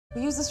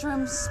We use this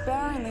room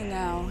sparingly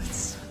now.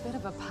 It's a bit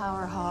of a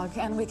power hog,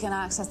 and we can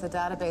access the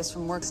database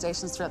from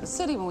workstations throughout the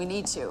city when we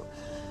need to.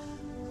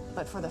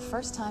 But for the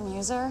first-time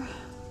user,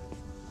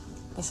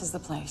 this is the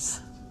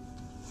place.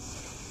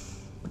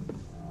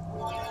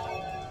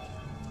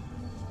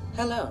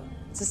 Hello.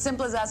 It's as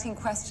simple as asking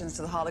questions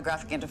to the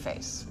holographic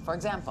interface. For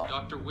example...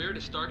 Dr. Weir to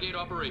Stargate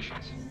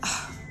Operations.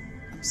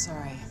 I'm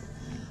sorry.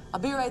 I'll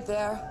be right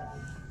there.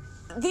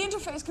 The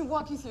interface can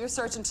walk you through your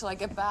search until I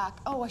get back.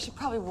 Oh, I should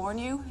probably warn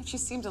you, she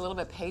seemed a little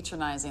bit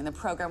patronizing. The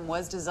program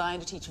was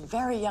designed to teach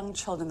very young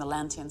children the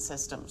Lantian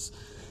systems.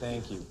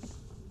 Thank you.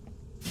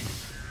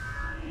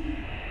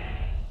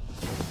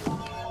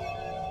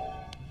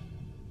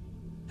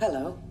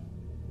 Hello.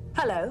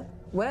 Hello.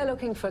 We're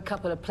looking for a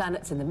couple of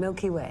planets in the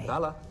Milky Way.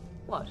 Vala.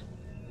 What?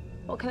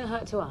 What can it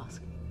hurt to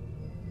ask?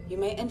 You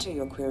may enter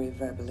your query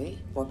verbally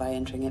or by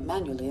entering it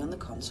manually on the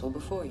console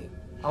before you.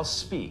 I'll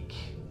speak,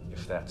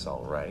 if that's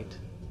all right.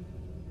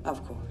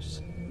 Of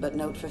course. But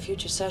note, for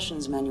future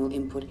sessions, manual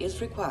input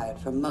is required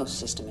for most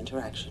system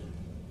interaction.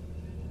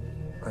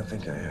 I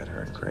think I had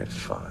her in grade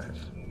 5.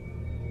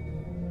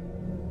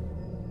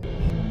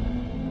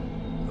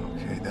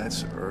 Okay,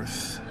 that's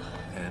Earth,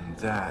 and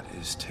that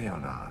is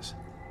Teonas.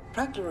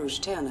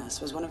 Praktlarouche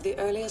Teonas was one of the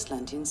earliest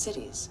Lantian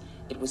cities.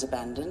 It was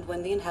abandoned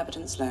when the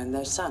inhabitants learned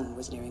their sun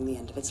was nearing the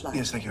end of its life.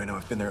 Yes, thank you. I know.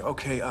 I've been there.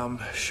 Okay,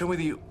 show me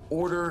the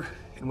order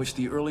in which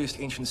the earliest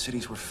ancient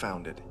cities were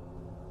founded.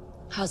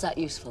 How's that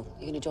useful?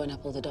 You're going to join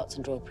up all the dots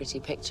and draw a pretty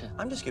picture.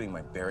 I'm just getting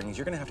my bearings.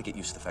 You're going to have to get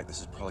used to the fact this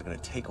is probably going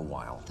to take a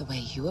while. The way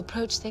you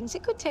approach things,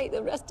 it could take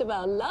the rest of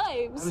our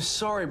lives. I'm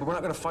sorry, but we're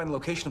not going to find the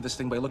location of this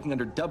thing by looking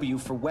under W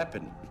for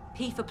weapon.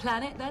 P for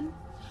planet, then?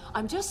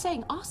 I'm just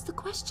saying, ask the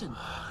question.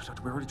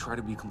 Dr. Weir already tried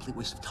to be a complete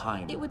waste of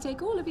time. It would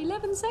take all of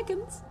 11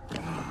 seconds.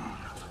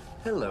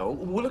 Hello.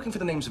 We're looking for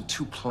the names of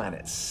 2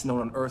 planets,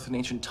 known on Earth in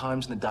ancient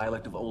times in the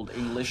dialect of Old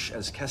English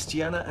as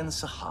Castiana and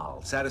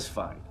Sahal.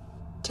 Satisfied?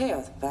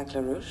 Teoth,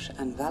 Praktlarouche,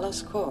 and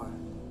Valos Kor.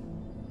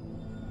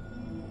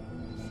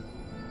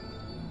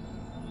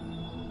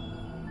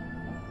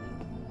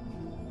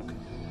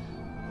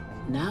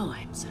 Now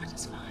I'm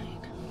satisfied.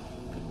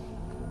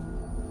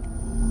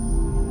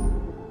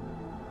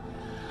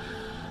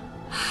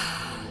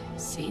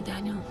 See,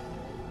 Daniel?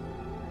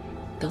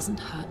 Doesn't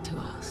hurt to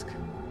ask.